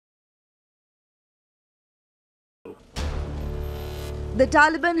The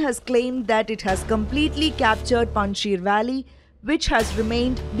Taliban has claimed that it has completely captured Panjshir Valley, which has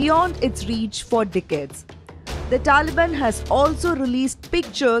remained beyond its reach for decades. The Taliban has also released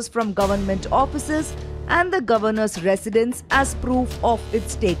pictures from government offices and the governor's residence as proof of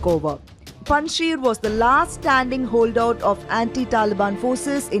its takeover. Panjshir was the last standing holdout of anti-Taliban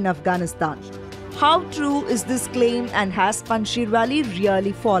forces in Afghanistan. How true is this claim, and has Panjshir Valley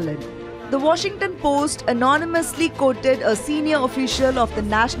really fallen? The Washington Post anonymously quoted a senior official of the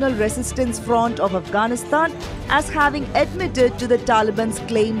National Resistance Front of Afghanistan as having admitted to the Taliban's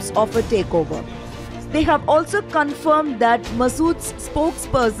claims of a takeover. They have also confirmed that Masood's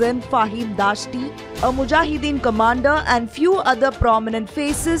spokesperson Fahim Dashti, a Mujahideen commander, and few other prominent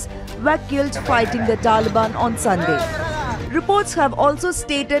faces were killed fighting the Taliban on Sunday. Reports have also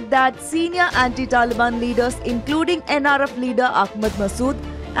stated that senior anti-Taliban leaders, including NRF leader Ahmad Masood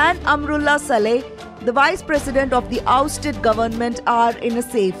and Amrullah Saleh, the vice president of the ousted government, are in a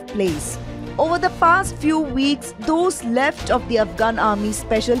safe place. Over the past few weeks, those left of the Afghan Army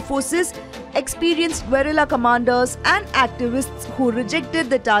Special Forces, experienced guerrilla commanders and activists who rejected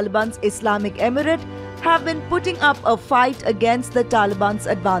the Taliban's Islamic Emirate have been putting up a fight against the Taliban's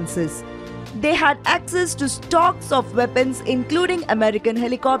advances. They had access to stocks of weapons, including American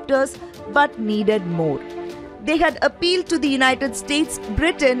helicopters, but needed more. They had appealed to the United States,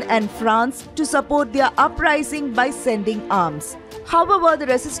 Britain and France to support their uprising by sending arms. However, the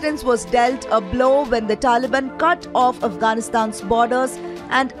resistance was dealt a blow when the Taliban cut off Afghanistan's borders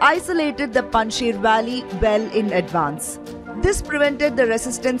and isolated the Panjshir Valley well in advance. This prevented the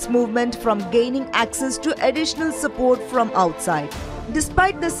resistance movement from gaining access to additional support from outside.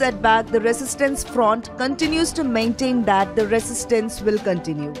 Despite the setback, the resistance front continues to maintain that the resistance will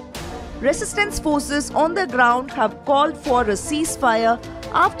continue. Resistance forces on the ground have called for a ceasefire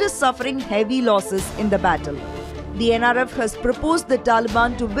after suffering heavy losses in the battle. The NRF has proposed the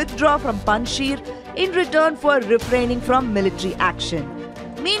Taliban to withdraw from Panjshir in return for refraining from military action.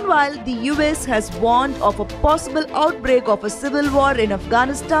 Meanwhile, the US has warned of a possible outbreak of a civil war in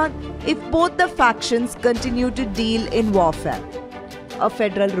Afghanistan if both the factions continue to deal in warfare. A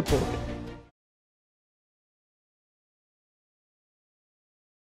Federal Report.